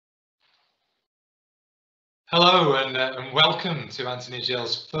Hello and welcome to Anthony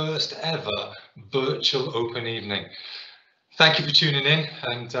Gell's first ever virtual open evening. Thank you for tuning in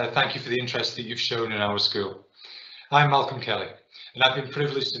and thank you for the interest that you've shown in our school. I'm Malcolm Kelly and I've been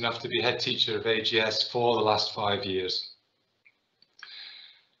privileged enough to be head teacher of AGS for the last 5 years.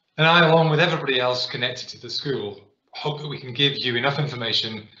 And I, along with everybody else connected to the school, hope that we can give you enough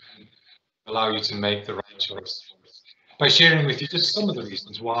information to allow you to make the right choice by sharing with you just some of the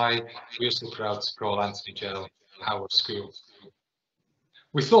reasons why we are so proud to call Anthony Gell our school.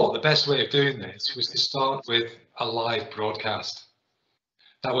 We thought the best way of doing this was to start with a live broadcast.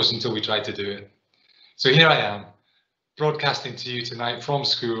 That was until we tried to do it. So here I am, broadcasting to you tonight from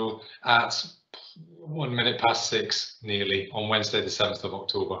school at 6 nearly on Wednesday the 7th of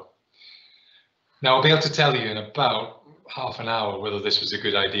October. Now I'll be able to tell you in about half an hour whether this was a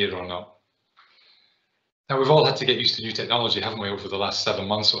good idea or not. Now we've all had to get used to new technology, haven't we, over the last 7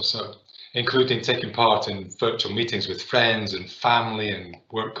 months or so, including taking part in virtual meetings with friends and family and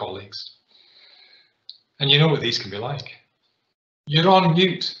work colleagues. And you know what these can be like. You're on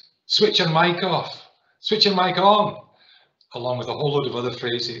mute, switch your mic off, switch your mic on, along with a whole load of other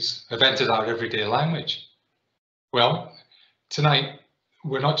phrases have entered our everyday language. Well, tonight,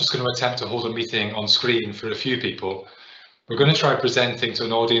 we're not just going to attempt to hold a meeting on screen for a few people. We're going to try presenting to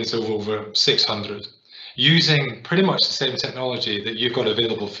an audience of over 600. Using pretty much the same technology that you've got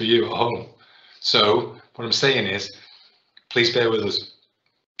available for you at home. So what I'm saying is, please bear with us.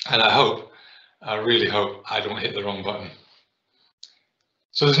 And I really hope I don't hit the wrong button.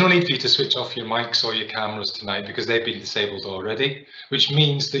 So there's no need for you to switch off your mics or your cameras tonight because they've been disabled already, which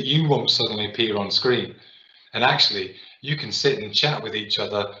means that you won't suddenly appear on screen. And actually, you can sit and chat with each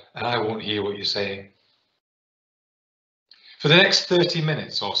other and I won't hear what you're saying. For the next 30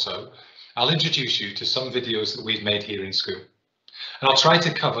 minutes or so, I'll introduce you to some videos that we've made here in school. And I'll try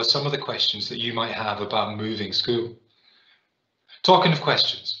to cover some of the questions that you might have about moving school. Talking of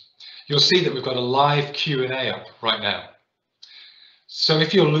questions, you'll see that we've got a live Q&A up right now. So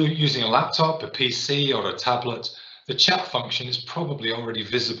if you're using a laptop, a PC or a tablet, the chat function is probably already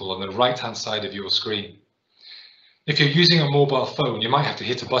visible on the right-hand side of your screen. If you're using a mobile phone, you might have to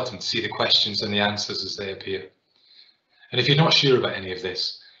hit a button to see the questions and the answers as they appear. And if you're not sure about any of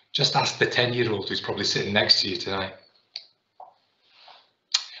this, just ask the 10-year-old who's probably sitting next to you tonight.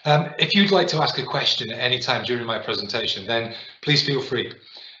 If you'd like to ask a question at any time during my presentation, then please feel free.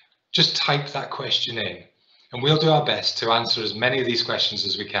 Just type that question in and we'll do our best to answer as many of these questions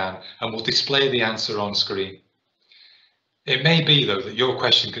as we can and we'll display the answer on screen. It may be though that your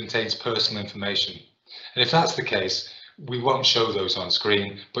question contains personal information, and if that's the case, we won't show those on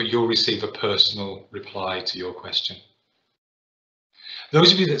screen, but you'll receive a personal reply to your question.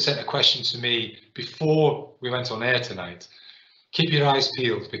 Those of you that sent a question to me before we went on air tonight, keep your eyes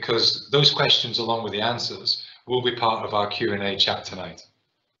peeled because those questions along with the answers will be part of our Q&A chat tonight.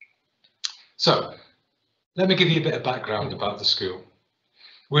 So let me give you a bit of background about the school.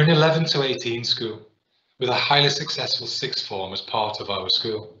 We're an 11 to 18 school with a highly successful sixth form as part of our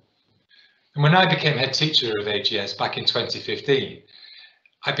school. And when I became head teacher of AGS back in 2015,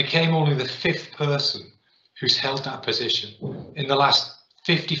 I became only the 5th person who's held that position in the last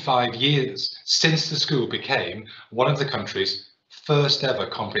 55 years since the school became one of the country's first ever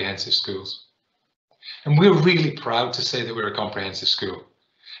comprehensive schools. And we're really proud to say that we're a comprehensive school.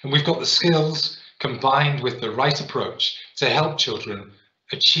 And we've got the skills combined with the right approach to help children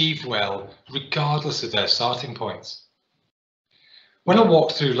achieve well, regardless of their starting points. When I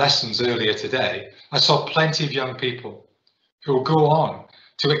walked through lessons earlier today, I saw plenty of young people who will go on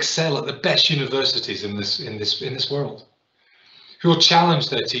to excel at the best universities in this world, who will challenge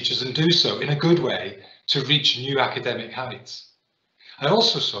their teachers and do so in a good way to reach new academic heights. I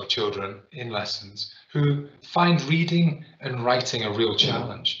also saw children in lessons who find reading and writing a real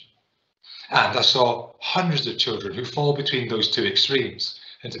challenge. And I saw hundreds of children who fall between those two extremes.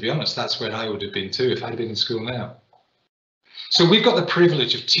 And to be honest, that's where I would have been too if I'd been in school now. So we've got the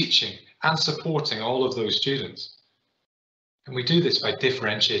privilege of teaching and supporting all of those students. And we do this by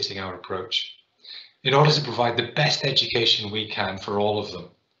differentiating our approach in order to provide the best education we can for all of them.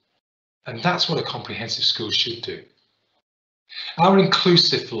 And that's what a comprehensive school should do. Our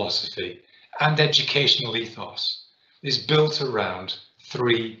inclusive philosophy and educational ethos is built around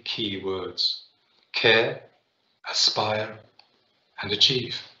 3 key words: care, aspire, and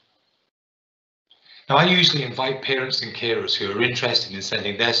achieve. Now, I usually invite parents and carers who are interested in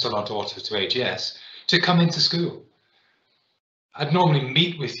sending their son or daughter to AGS to come into school. I'd normally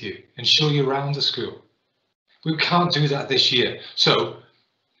meet with you and show you around the school. We can't do that this year. So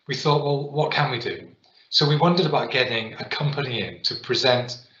we thought, well, what can we do? So we wondered about getting a company in to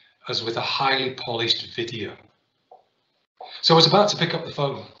present as with a highly polished video. So I was about to pick up the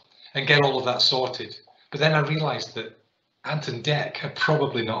phone and get all of that sorted, but then I realised that Ant and Dec are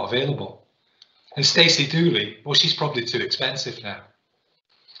probably not available. And Stacey Dooley, well, she's probably too expensive now.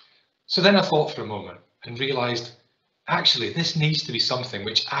 So then I thought for a moment and realised, actually, this needs to be something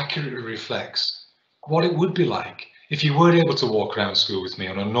which accurately reflects what it would be like if you were able to walk around school with me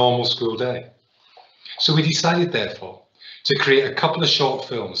on a normal school day. So we decided, therefore, to create a couple of short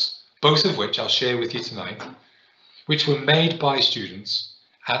films, both of which I'll share with you tonight, which were made by students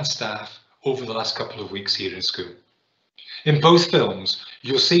and staff over the last couple of weeks here in school. In both films,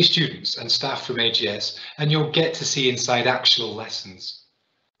 you'll see students and staff from AGS, and you'll get to see inside actual lessons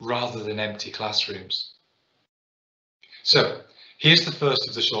rather than empty classrooms. So here's the first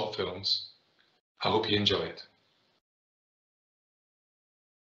of the short films. I hope you enjoy it.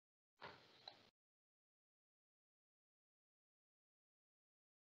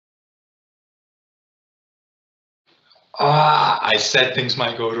 I said things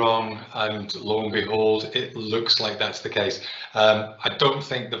might go wrong, and lo and behold, it looks like that's the case. I don't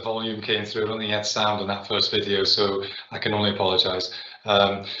think the volume came through. I only had sound on that first video, so I can only apologise.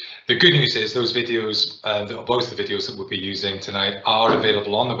 The good news is those videos, both the videos that we'll be using tonight, are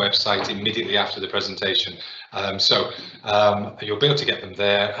available on the website immediately after the presentation. So you'll be able to get them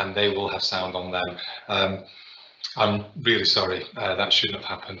there, and they will have sound on them. I'm really sorry, that shouldn't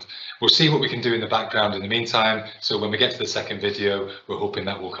have happened. We'll see what we can do in the background in the meantime. So when we get to the second video, we're hoping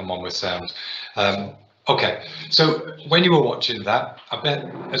that will come on with sound. Okay, so when you were watching that, I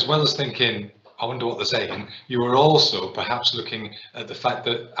bet as well as thinking, I wonder what they're saying, you were also perhaps looking at the fact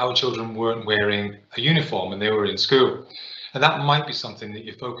that our children weren't wearing a uniform when they were in school. And that might be something that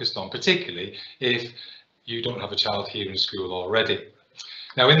you're focused on, particularly if you don't have a child here in school already.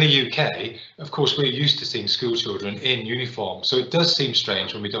 Now, in the UK, of course, we're used to seeing school children in uniform, so it does seem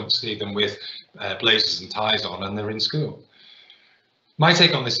strange when we don't see them with blazers and ties on and they're in school. My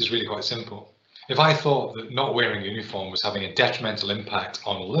take on this is really quite simple. If I thought that not wearing a uniform was having a detrimental impact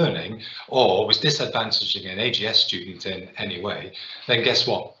on learning or was disadvantaging an AGS student in any way, then guess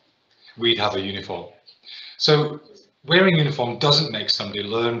what? We'd have a uniform. So wearing a uniform doesn't make somebody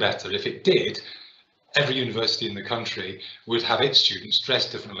learn better. If it did, every university in the country would have its students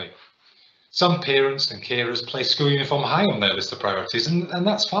dressed differently. Some parents and carers place school uniform high on their list of priorities, and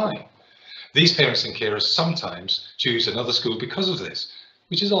that's fine. These parents and carers sometimes choose another school because of this,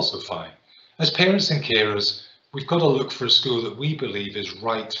 which is also fine. As parents and carers, we've got to look for a school that we believe is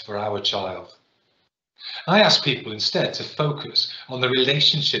right for our child. I ask people instead to focus on the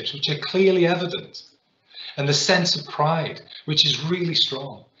relationships which are clearly evident, and the sense of pride, which is really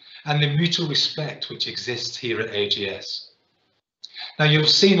strong, and the mutual respect which exists here at AGS. Now, you've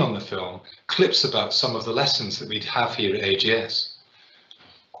seen on the film clips about some of the lessons that we have here at AGS.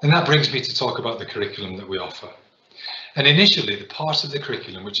 And that brings me to talk about the curriculum that we offer. And initially, the part of the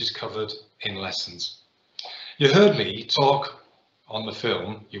curriculum which is covered in lessons. You heard me talk on the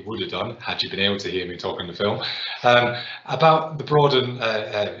film, you would have done, had you been able to hear me talk on the film, about the broadened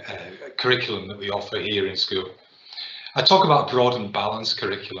curriculum that we offer here in school. I talk about a broad and balanced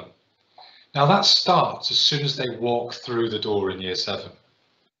curriculum. Now that starts as soon as they walk through the door in year 7.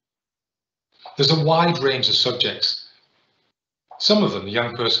 There's a wide range of subjects. Some of them the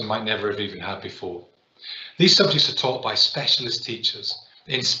young person might never have even had before. These subjects are taught by specialist teachers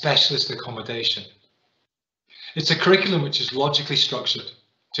in specialist accommodation. It's a curriculum which is logically structured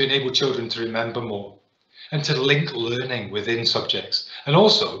to enable children to remember more and to link learning within subjects and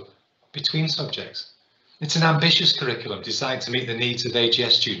also between subjects. It's an ambitious curriculum designed to meet the needs of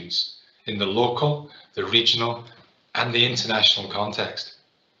AGS students in the local, the regional, and the international context.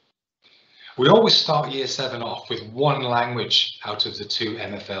 We always start year 7 off with one language out of the 2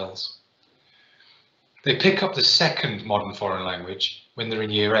 MFLs. They pick up the second modern foreign language when they're in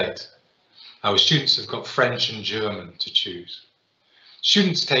year 8. Our students have got French and German to choose.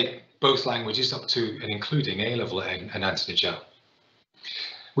 Students take both languages up to and including A-level and Anthony Gell.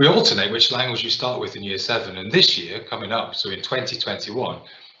 We alternate which language we start with in year 7, and this year coming up, so in 2021,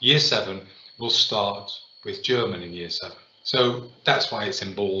 year 7 will start with German in year 7. So that's why it's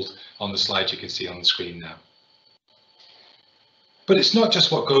in bold on the slide you can see on the screen now. But it's not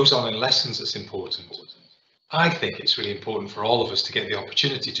just what goes on in lessons that's important. I think it's really important for all of us to get the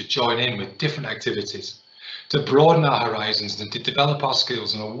opportunity to join in with different activities, to broaden our horizons and to develop our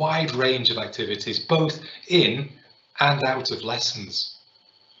skills in a wide range of activities, both in and out of lessons.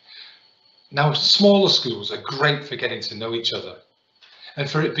 Now, smaller schools are great for getting to know each other and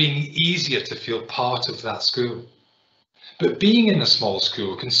for it being easier to feel part of that school. But being in a small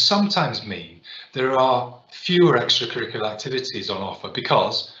school can sometimes mean there are fewer extracurricular activities on offer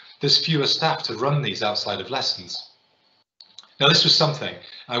because there's fewer staff to run these outside of lessons. Now, this was something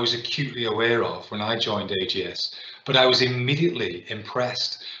I was acutely aware of when I joined AGS, but I was immediately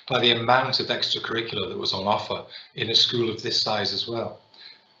impressed by the amount of extracurricular that was on offer in a school of this size as well.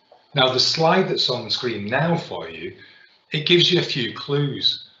 Now, the slide that's on the screen now for you, it gives you a few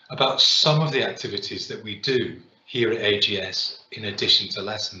clues about some of the activities that we do here at AGS in addition to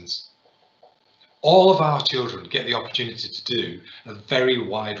lessons. All of our children get the opportunity to do a very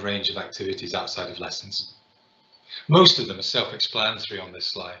wide range of activities outside of lessons. Most of them are self-explanatory on this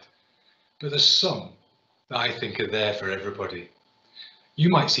slide, but there's some that I think are there for everybody. You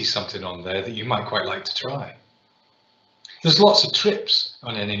might see something on there that you might quite like to try. There's lots of trips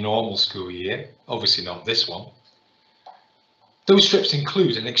on any normal school year, obviously not this one. Those trips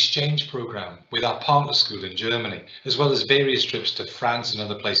include an exchange programme with our partner school in Germany, as well as various trips to France and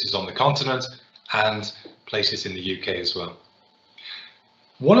other places on the continent and places in the UK as well.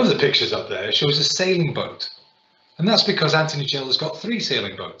 One of the pictures up there shows a sailing boat, and that's because Anthony Gell has got 3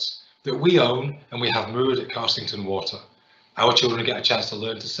 sailing boats that we own and we have moored at Carstington Water. Our children get a chance to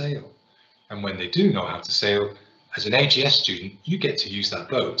learn to sail, and when they do know how to sail, as an AGS student, you get to use that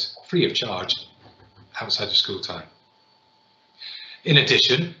boat free of charge outside of school time. In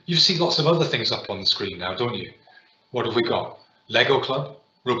addition, you see lots of other things up on the screen now, don't you? What have we got? Lego Club,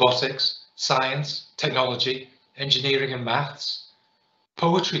 robotics, science, technology, engineering and maths,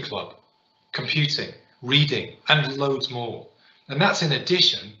 poetry club, computing, reading, and loads more. And that's in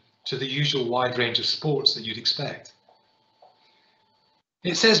addition to the usual wide range of sports that you'd expect.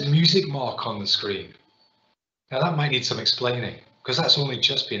 It says music mark on the screen. Now that might need some explaining, because that's only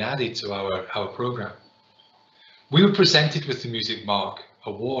just been added to our programme. We were presented with the Music Mark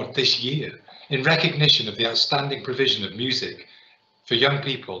Award this year in recognition of the outstanding provision of music for young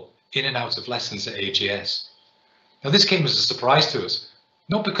people in and out of lessons at AGS. Now this came as a surprise to us,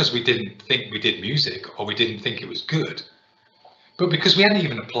 not because we didn't think we did music or we didn't think it was good, but because we hadn't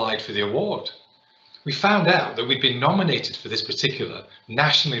even applied for the award. We found out that we'd been nominated for this particular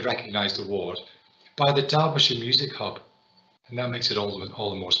nationally recognised award by the Derbyshire Music Hub, and that makes it all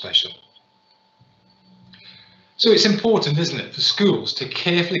the more special. So it's important, isn't it, for schools to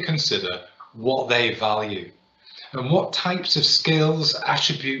carefully consider what they value and what types of skills,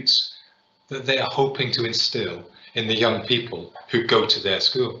 attributes that they are hoping to instill in the young people who go to their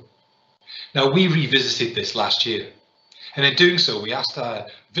school. Now, we revisited this last year, and in doing so, we asked our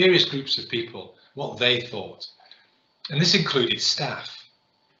various groups of people what they thought. And this included staff,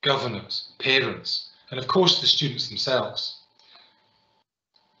 governors, parents, and of course the students themselves.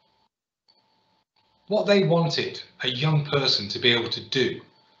 What they wanted a young person to be able to do,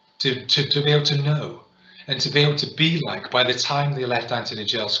 to be able to know, and to be able to be like by the time they left Anthony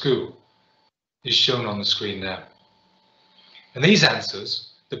Gell School is shown on the screen now. And these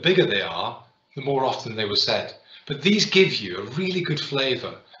answers, the bigger they are, the more often they were said. But these give you a really good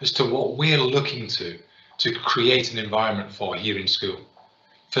flavour as to what we're looking to create an environment for here in school,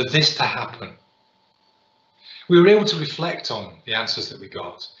 for this to happen. We were able to reflect on the answers that we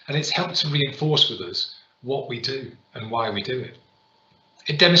got, and it's helped to reinforce with us what we do and why we do it.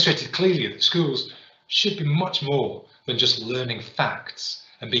 It demonstrated clearly that schools should be much more than just learning facts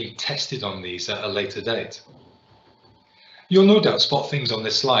and being tested on these at a later date. You'll no doubt spot things on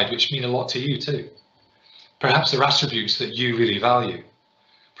this slide which mean a lot to you too. Perhaps they're attributes that you really value.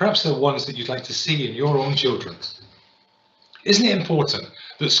 Perhaps they're ones that you'd like to see in your own children. Isn't it important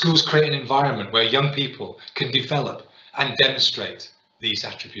that schools create an environment where young people can develop and demonstrate these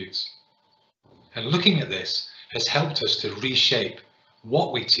attributes? And looking at this has helped us to reshape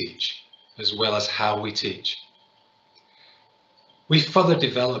what we teach as well as how we teach. We further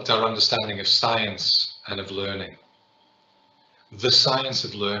developed our understanding of science and of learning, the science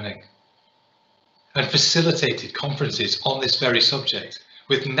of learning, and facilitated conferences on this very subject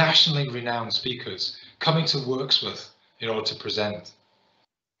with nationally renowned speakers coming to Wirksworth in order to present.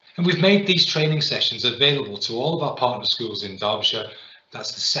 And we've made these training sessions available to all of our partner schools in Derbyshire.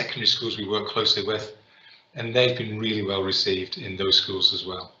 That's the secondary schools we work closely with, and they've been really well received in those schools as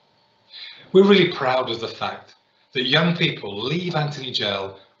well. We're really proud of the fact that young people leave Anthony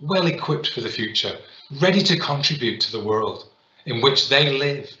Gell well equipped for the future, ready to contribute to the world in which they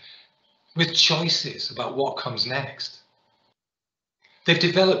live, with choices about what comes next. They've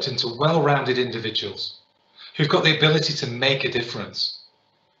developed into well-rounded individuals who've got the ability to make a difference.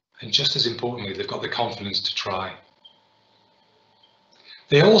 And just as importantly, they've got the confidence to try.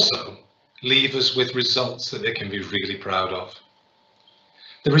 They also leave us with results that they can be really proud of.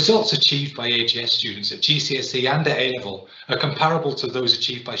 The results achieved by AGS students at GCSE and at A-level are comparable to those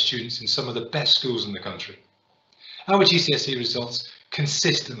achieved by students in some of the best schools in the country. Our GCSE results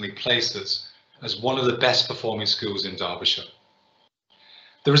consistently place us as one of the best performing schools in Derbyshire.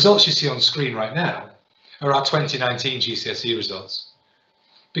 The results you see on screen right now are our 2019 GCSE results.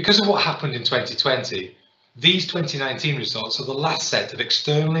 Because of what happened in 2020, these 2019 results are the last set of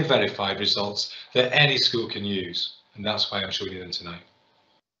externally verified results that any school can use, and that's why I'm showing you them tonight.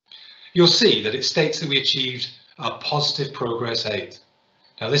 You'll see that it states that we achieved a positive progress 8.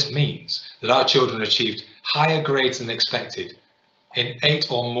 Now this means that our children achieved higher grades than expected in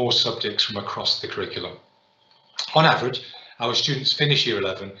 8 or more subjects from across the curriculum. On average, our students finish year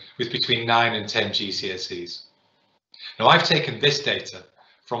 11 with between 9 and 10 GCSEs. Now I've taken this data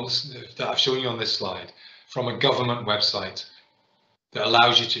that I've shown you on this slide from a government website that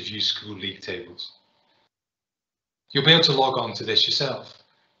allows you to view school league tables. You'll be able to log on to this yourself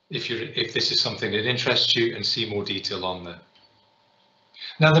if this is something that interests you and see more detail on there.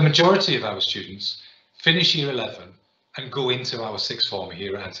 Now the majority of our students finish year 11 and go into our sixth form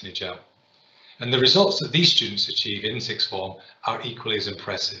here at Anthony Gell. And the results that these students achieve in sixth form are equally as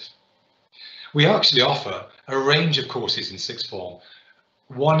impressive. We actually offer a range of courses in sixth form,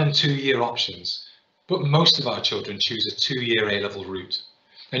 1 and 2 year options, but most of our children choose a 2-year A-level route.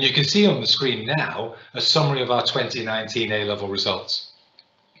 And you can see on the screen now a summary of our 2019 A-level results.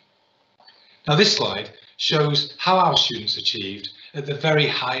 Now this slide shows how our students achieved at the very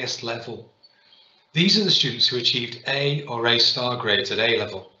highest level. These are the students who achieved A or A star grades at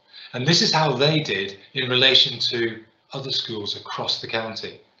A-level, and this is how they did in relation to other schools across the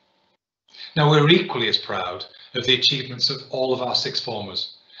county. Now we're equally as proud of the achievements of all of our sixth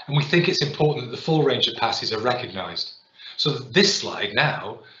formers, and we think it's important that the full range of passes are recognised. So this slide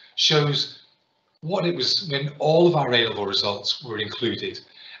now shows what it was when all of our A-level results were included,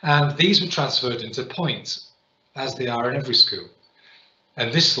 and these were transferred into points, as they are in every school.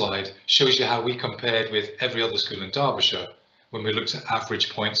 And this slide shows you how we compared with every other school in Derbyshire when we looked at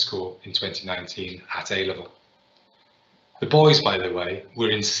average point score in 2019 at A-level. The boys, by the way, were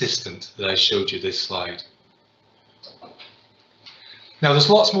insistent that I showed you this slide. Now there's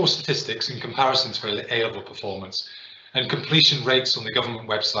lots more statistics and comparisons for A-level performance and completion rates on the government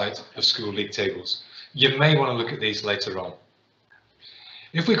website of school league tables. You may want to look at these later on.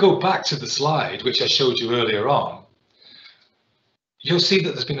 If we go back to the slide which I showed you earlier on, you'll see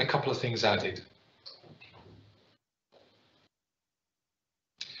that there's been a couple of things added.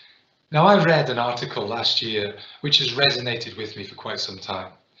 Now I read an article last year which has resonated with me for quite some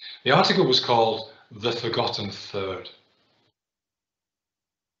time. The article was called "The Forgotten Third."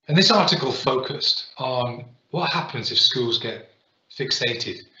 And this article focused on what happens if schools get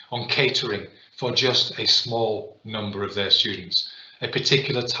fixated on catering for just a small number of their students, a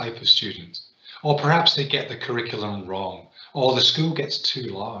particular type of student, or perhaps they get the curriculum wrong, or the school gets too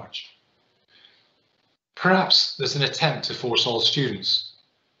large. Perhaps there's an attempt to force all students,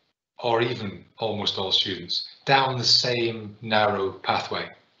 or even almost all students, down the same narrow pathway.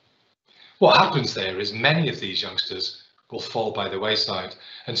 What happens there is many of these youngsters will fall by the wayside,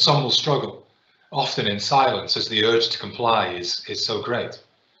 and some will struggle, often in silence as the urge to comply is so great.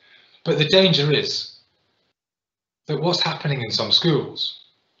 But the danger is that what's happening in some schools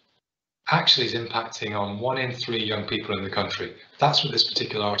actually is impacting on 1 in 3 young people in the country. That's what this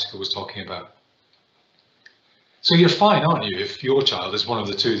particular article was talking about. So you're fine, aren't you, if your child is one of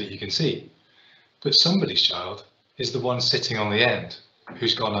the 2 that you can see, but somebody's child is the one sitting on the end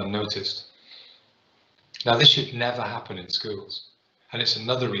who's gone unnoticed. Now this should never happen in schools, and it's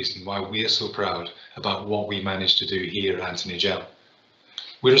another reason why we are so proud about what we managed to do here at Anthony Gell.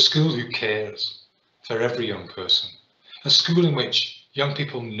 We're a school who cares for every young person, a school in which young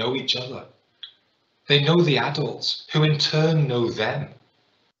people know each other. They know the adults who in turn know them,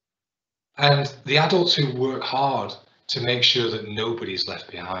 and the adults who work hard to make sure that nobody's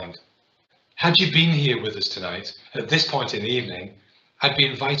left behind. Had you been here with us tonight, at this point in the evening, I'd be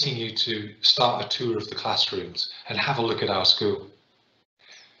inviting you to start a tour of the classrooms and have a look at our school.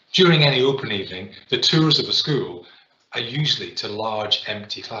 During any open evening, the tours of a school are usually to large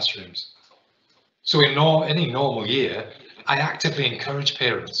empty classrooms. So in any normal year, I actively encourage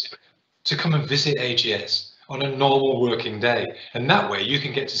parents to come and visit AGS on a normal working day, and that way you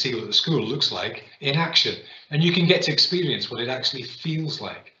can get to see what the school looks like in action, and you can get to experience what it actually feels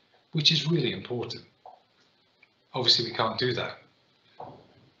like, which is really important. Obviously we can't do that.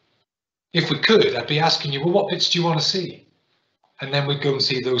 If we could, I'd be asking you, well, what bits do you want to see? And then we'd go and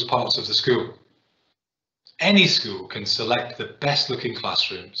see those parts of the school. Any school can select the best looking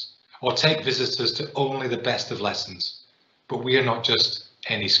classrooms or take visitors to only the best of lessons, but we are not just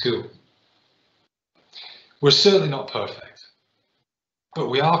any school. We're certainly not perfect, but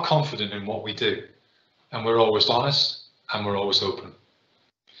we are confident in what we do, and we're always honest and we're always open.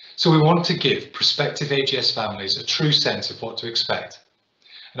 So we want to give prospective AGS families a true sense of what to expect.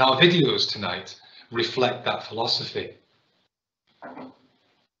 And our videos tonight reflect that philosophy.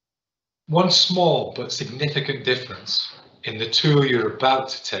 One small but significant difference in the tour you're about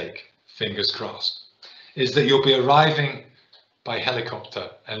to take, fingers crossed, is that you'll be arriving by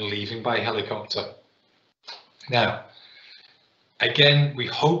helicopter and leaving by helicopter. Now, again, we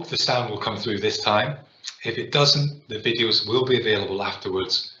hope the sound will come through this time. If it doesn't, the videos will be available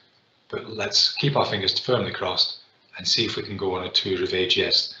afterwards, but let's keep our fingers firmly crossed and see if we can go on a tour of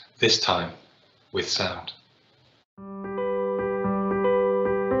AGS, this time with sound.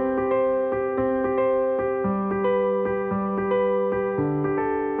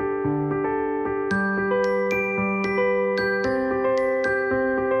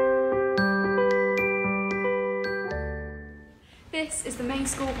 This is the main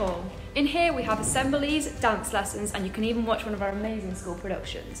school hall. In here we have assemblies, dance lessons, and you can even watch one of our amazing school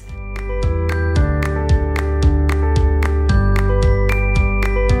productions.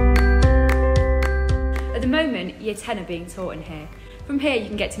 At the moment, Year 10 are being taught in here. From here you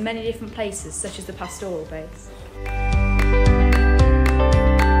can get to many different places, such as the pastoral base.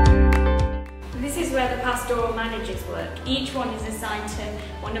 This is where the pastoral managers work. Each one is assigned to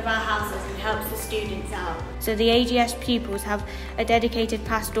one of our houses and helps the students out. So the AGS pupils have a dedicated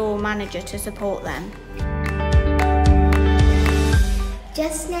pastoral manager to support them.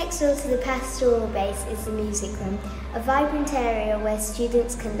 Just next door to the pastoral base is the music room, a vibrant area where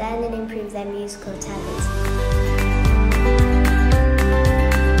students can learn and improve their musical talents.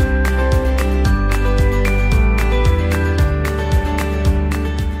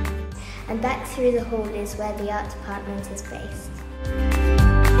 And back through the hall is where the art department is based.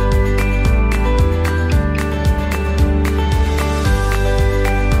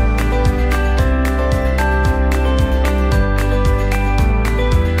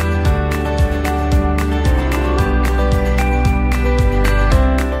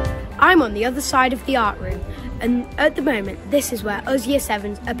 I'm on the other side of the art room, and at the moment this is where us Year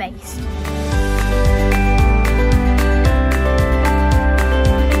 7s are based.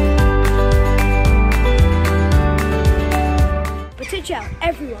 But at Gel,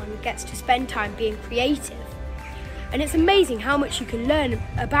 everyone gets to spend time being creative, and it's amazing how much you can learn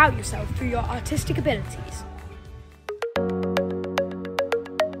about yourself through your artistic abilities.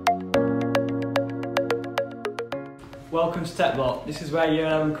 Welcome to Tech Block. This is where Year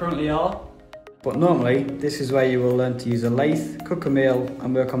 11 currently are. But normally, this is where you will learn to use a lathe, cook a meal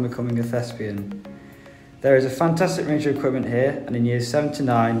and work on becoming a thespian. There is a fantastic range of equipment here, and in Years 7 to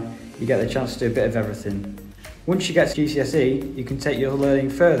 9 you get the chance to do a bit of everything. Once you get to GCSE, you can take your learning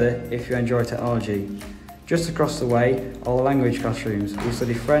further if you enjoy technology. Just across the way are the language classrooms. We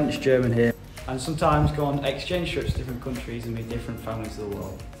study French, German here, and sometimes go on exchange trips to different countries and meet different families of the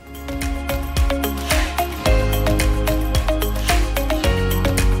world.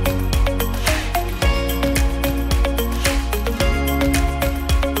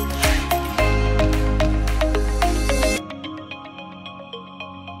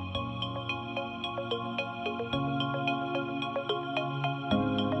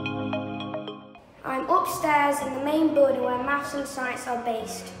 I'm upstairs in the main building where maths and science are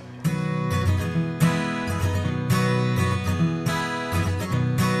based.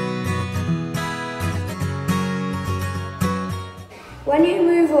 When you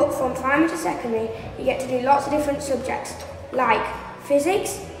move up from primary to secondary, you get to do lots of different subjects like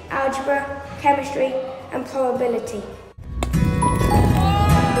physics, algebra, chemistry and probability.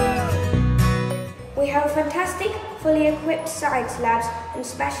 We have fantastic, fully equipped science labs and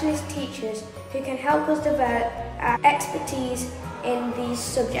specialist teachers who can help us develop our expertise in these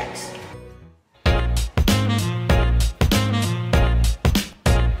subjects.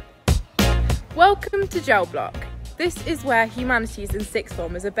 Welcome to Gel Block. This is where humanities and sixth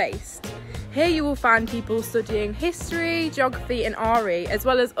formers are based. Here you will find people studying history, geography and RE, as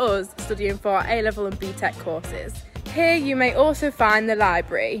well as us studying for our A-level and BTEC courses. Here you may also find the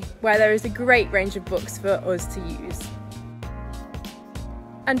library, where there is a great range of books for us to use.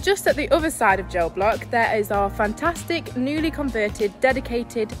 And just at the other side of Gel Block, there is our fantastic, newly converted,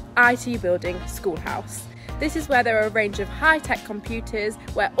 dedicated IT building, Schoolhouse. This is where there are a range of high-tech computers,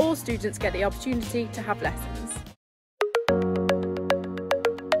 where all students get the opportunity to have lessons.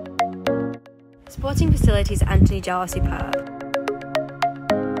 Sporting facilities at Anthony Gel are superb.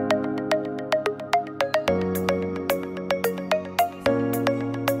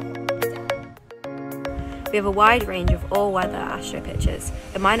 We have a wide range of all-weather astro pitches,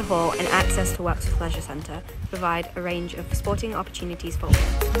 a minor hall and access to Waxworth Leisure Centre provide a range of sporting opportunities for all.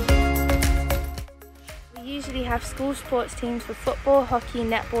 We usually have school sports teams for football, hockey,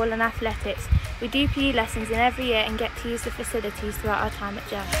 netball and athletics. We do PE lessons in every year and get to use the facilities throughout our time at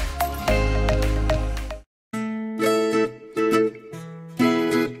GEL.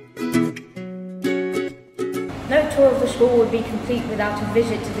 No tour of the school would be complete without a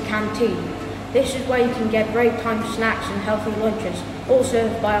visit to the canteen. This is where you can get break time snacks and healthy lunches, all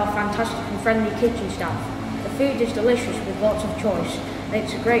served by our fantastic and friendly kitchen staff. The food is delicious with lots of choice, and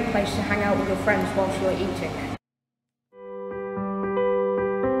it's a great place to hang out with your friends whilst you're eating.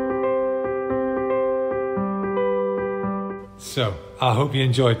 So, I hope you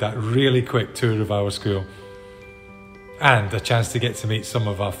enjoyed that really quick tour of our school and a chance to get to meet some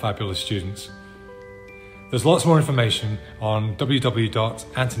of our fabulous students. There's lots more information on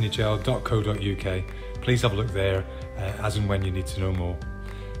www.anthonygel.co.uk. Please have a look there as and when you need to know more.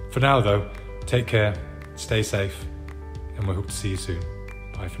 For now though, take care, stay safe, and we hope to see you soon.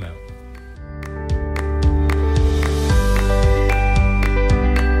 Bye for now.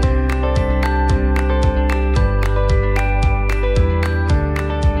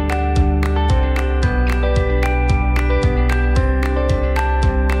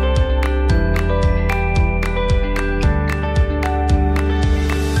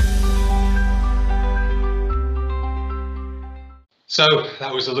 So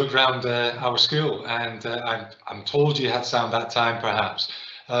that was a look around our school, and I'm told you had sound that time perhaps.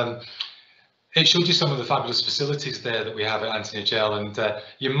 It showed you some of the fabulous facilities there that we have at Anthony Gel, and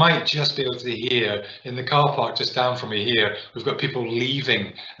you might just be able to hear in the car park just down from me here, we've got people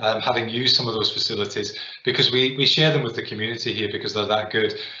leaving having used some of those facilities because we share them with the community here because they're that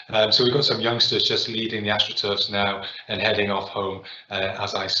good. So we've got some youngsters just leading the AstroTurfs now and heading off home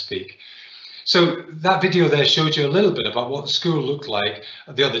as I speak. So that video there showed you a little bit about what the school looked like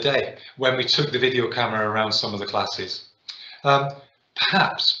the other day when we took the video camera around some of the classes.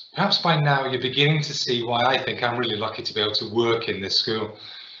 Perhaps by now you're beginning to see why I think I'm really lucky to be able to work in this school.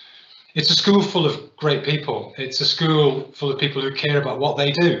 It's a school full of great people. It's a school full of people who care about what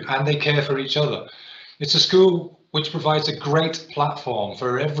they do and they care for each other. It's a school which provides a great platform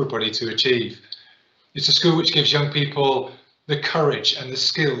for everybody to achieve. It's a school which gives young people the courage and the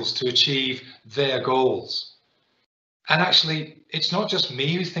skills to achieve their goals. And actually, it's not just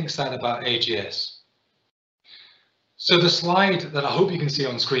me who thinks that about AGS. So the slide that I hope you can see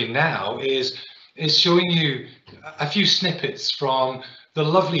on screen now is showing you a few snippets from the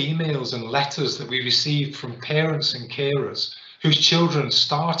lovely emails and letters that we received from parents and carers whose children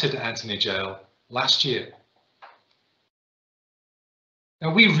started at Anthony Gel last year.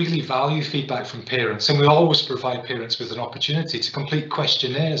 Now, we really value feedback from parents, and we always provide parents with an opportunity to complete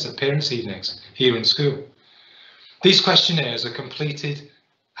questionnaires at parents' evenings here in school. These questionnaires are completed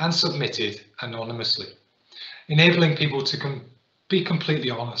and submitted anonymously, enabling people to be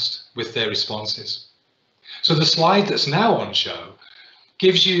completely honest with their responses. So the slide that's now on show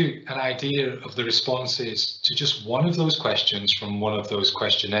gives you an idea of the responses to just one of those questions from one of those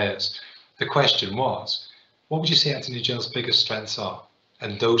questionnaires. The question was, what would you say Anthony Gel's biggest strengths are?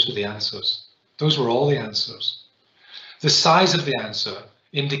 And those were the answers. Those were all the answers. The size of the answer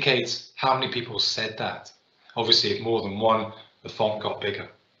indicates how many people said that. Obviously, if more than one, the font got bigger.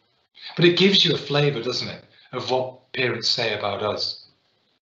 But it gives you a flavour, doesn't it, of what parents say about us.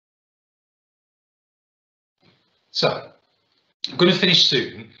 So, I'm going to finish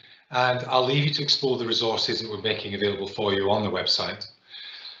soon, and I'll leave you to explore the resources that we're making available for you on the website.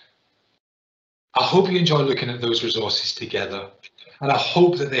 I hope you enjoy looking at those resources together. And I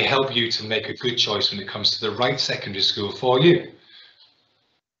hope that they help you to make a good choice when it comes to the right secondary school for you.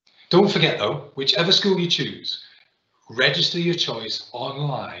 Don't forget though, whichever school you choose, register your choice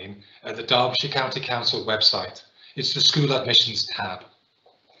online at the Derbyshire County Council website. It's the School Admissions tab.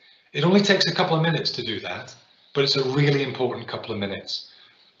 It only takes a couple of minutes to do that, but it's a really important couple of minutes.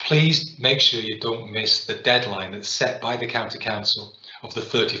 Please make sure you don't miss the deadline that's set by the County Council of the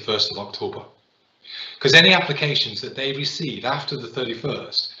 31st of October. Because any applications that they receive after the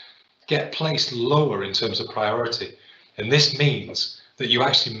 31st get placed lower in terms of priority. And this means that you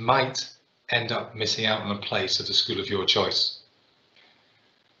actually might end up missing out on a place at a school of your choice.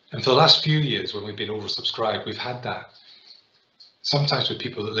 And for the last few years, when we've been oversubscribed, we've had that. Sometimes with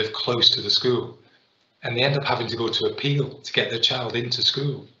people that live close to the school, and they end up having to go to appeal to get their child into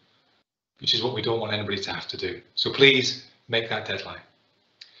school, which is what we don't want anybody to have to do. So please make that deadline.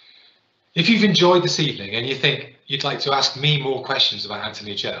 If you've enjoyed this evening and you think you'd like to ask me more questions about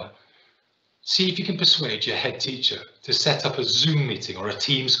Anthony Gel, see if you can persuade your head teacher to set up a Zoom meeting or a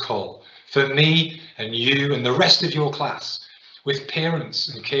Teams call for me and you and the rest of your class with parents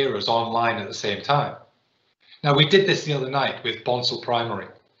and carers online at the same time. Now, we did this the other night with Bonsall Primary,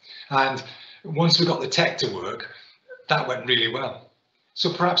 and Once we got the tech to work, that went really well.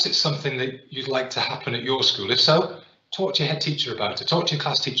 So perhaps it's something that you'd like to happen at your school. If so, talk to your head teacher about it, talk to your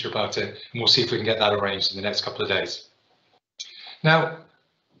class teacher about it, and we'll see if we can get that arranged in the next couple of days. Now,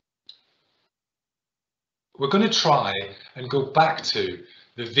 we're going to try and go back to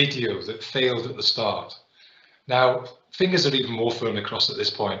the video that failed at the start. Now, fingers are even more firmly crossed at this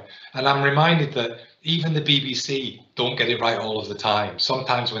point, and I'm reminded that even the BBC don't get it right all of the time.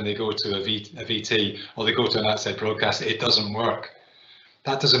 Sometimes when they go to a VT or they go to an outside broadcast, it doesn't work.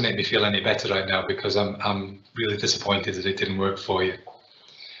 That doesn't make me feel any better right now, because I'm really disappointed that it didn't work for you.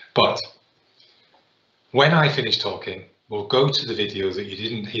 But when I finish talking, we'll go to the video that you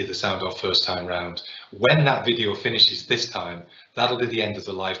didn't hear the sound of first time round. When that video finishes this time, that'll be the end of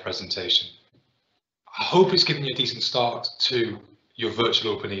the live presentation. I hope it's given you a decent start to your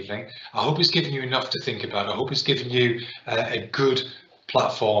virtual open evening. I hope it's given you enough to think about. I hope it's given you a good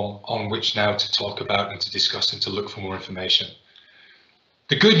platform on which now to talk about and to discuss and to look for more information.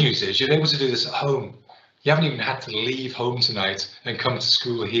 The good news is you're able to do this at home. You haven't even had to leave home tonight and come to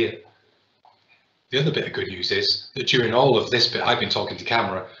school here. The other bit of good news is that during all of this bit, I've been talking to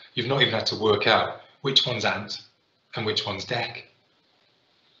camera, you've not even had to work out which one's Ant and which one's Dec.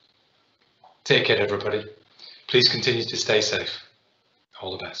 Take care, everybody. Please continue to stay safe.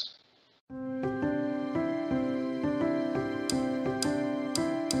 All the best.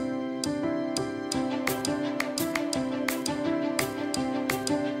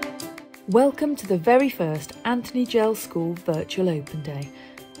 Welcome to the very first Anthony Gell School Virtual Open Day.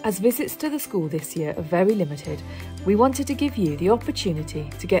 As visits to the school this year are very limited, we wanted to give you the opportunity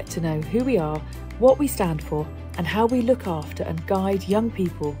to get to know who we are, what we stand for, and how we look after and guide young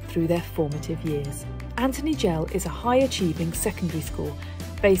people through their formative years. Anthony Gell is a high-achieving secondary school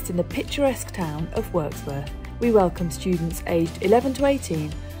based in the picturesque town of Wirksworth. We welcome students aged 11 to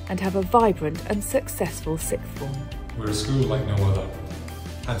 18 and have a vibrant and successful sixth form. We're a school like no other.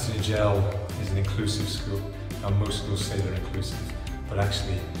 Anthony Gell is an inclusive school. Now, most schools say they're inclusive, but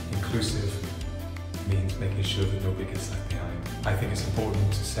actually inclusive means making sure that nobody gets left behind. I think it's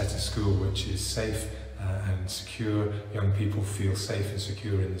important to set a school which is safe and secure. Young people feel safe and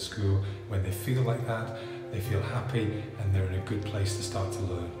secure in the school. When they feel like that, they feel happy and they're in a good place to start to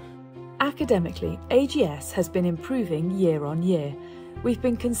learn. Academically, AGS has been improving year on year. We've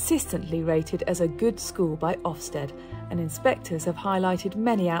been consistently rated as a good school by Ofsted, and inspectors have highlighted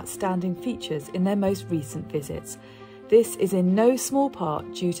many outstanding features in their most recent visits. This is in no small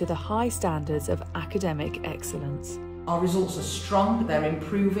part due to the high standards of academic excellence. Our results are strong, they're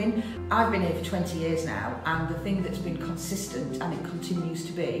improving. I've been here for 20 years now, and the thing that's been consistent, and it continues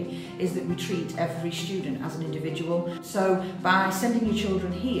to be, is that we treat every student as an individual. So by sending your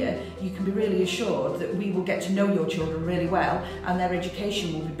children here, you can be really assured that we will get to know your children really well, and their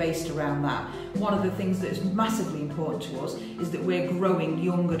education will be based around that. One of the things that is massively important to us is that we're growing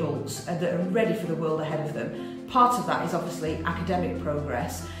young adults that are ready for the world ahead of them. Part of that is obviously academic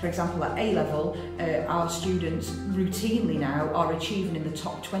progress. For example, at A-level, our students routinely now are achieving in the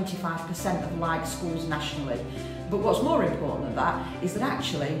top 25% of like schools nationally. But what's more important than that is that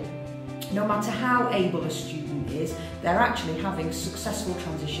actually, no matter how able a student is, they're actually having successful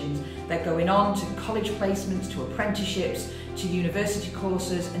transitions. They're going on to college placements, to apprenticeships, to university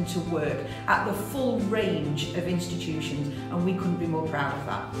courses and to work at the full range of institutions, and we couldn't be more proud of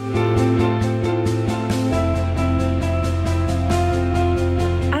that.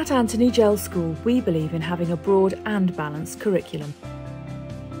 At Anthony Gell School, we believe in having a broad and balanced curriculum.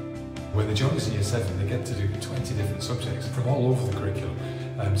 When they join us in Year 7, they get to do 20 different subjects from all over the curriculum.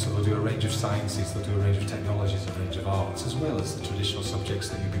 So they'll do a range of sciences, they'll do a range of technologies, a range of arts, as well as the traditional subjects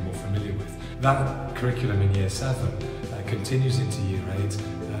that you'll be more familiar with. That curriculum in Year 7 continues into Year 8,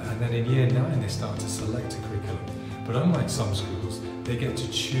 and then in Year 9 they start to select a curriculum. But unlike some schools, they get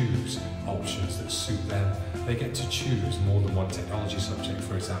to choose options that suit them. They get to choose more than one technology subject,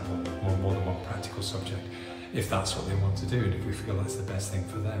 for example, or more than one practical subject, if that's what they want to do and if we feel that's the best thing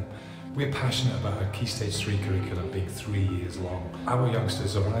for them. We're passionate about our Key Stage 3 curriculum being 3 years long. Our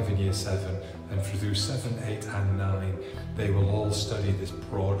youngsters arrive in Year 7 and through 7, 8 and 9 they will all study this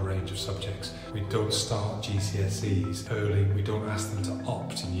broad range of subjects. We don't start GCSEs early, we don't ask them to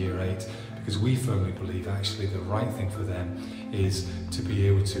opt in Year 8 because we firmly believe actually the right thing for them is to be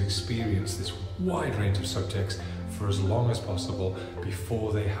able to experience this wide range of subjects for as long as possible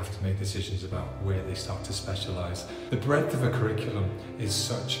before they have to make decisions about where they start to specialise. The breadth of a curriculum is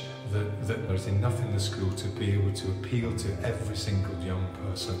such that there's enough in the school to be able to appeal to every single young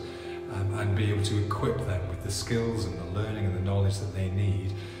person and be able to equip them with the skills and the learning and the knowledge that they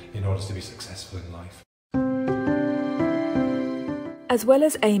need in order to be successful in life. As well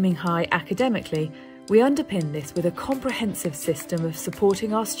as aiming high academically, we underpin this with a comprehensive system of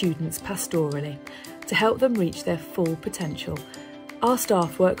supporting our students pastorally to help them reach their full potential. Our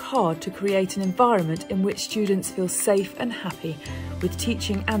staff work hard to create an environment in which students feel safe and happy, with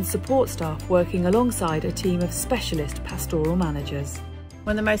teaching and support staff working alongside a team of specialist pastoral managers.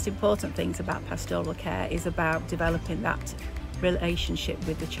 One of the most important things about pastoral care is about developing that relationship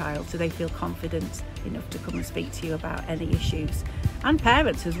with the child so they feel confident enough to come and speak to you about any issues, and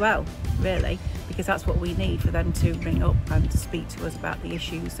parents as well, really, because that's what we need for them to ring up and to speak to us about the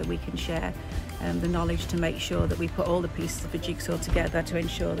issues, so we can share the knowledge to make sure that we put all the pieces of a jigsaw together to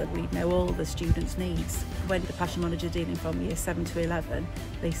ensure that we know all the students' needs. When the passion manager dealing from year 7 to 11,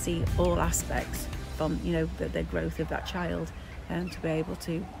 they see all aspects from the growth of that child and to be able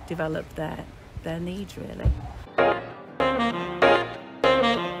to develop their needs, really.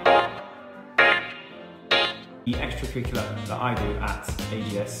 The extracurricular that I do at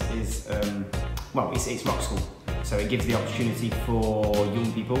AGS is, it's rock school. So it gives the opportunity for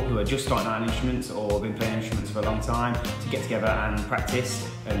young people who are just starting out on instruments or been playing instruments for a long time to get together and practice,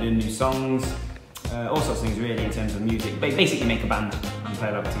 learn new songs, all sorts of things really in terms of music. But basically make a band and play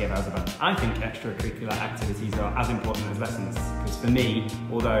along together as a band. I think extracurricular activities are as important as lessons, because for me,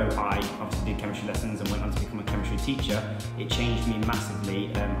 although I obviously did chemistry lessons and went on to become a chemistry teacher, it changed me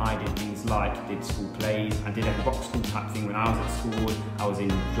massively. I did things like did school plays, I did a rock school type thing when I was at school, I was in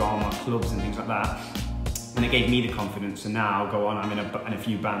drama clubs and things like that. And it gave me the confidence, and now go on, I'm in a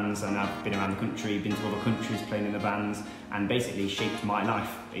few bands, and I've been around the country, been to other countries playing in the bands, and basically shaped my life.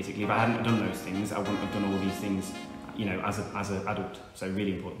 Basically, if I hadn't done those things, I wouldn't have done all these things, as an adult. So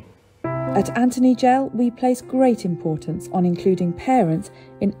really important. At Anthony Gell, we place great importance on including parents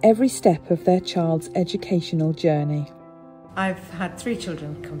in every step of their child's educational journey. I've had 3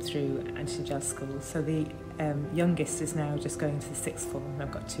 children come through Anthony Gell School, so the youngest is now just going to the 6th form, and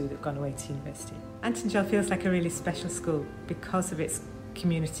I've got 2 that have gone away to university. Anthony Gell feels like a really special school because of its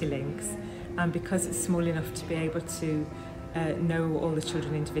community links and because it's small enough to be able to know all the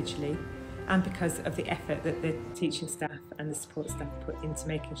children individually, and because of the effort that the teaching staff and the support staff put into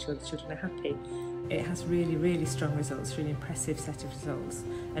making sure the children are happy. It has really, really strong results, really impressive set of results,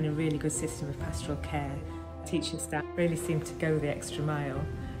 and a really good system of pastoral care. Teaching staff really seem to go the extra mile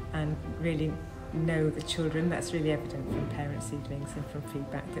and really know the children. That's really evident from parent seedlings and from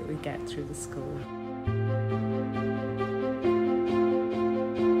feedback that we get through the school.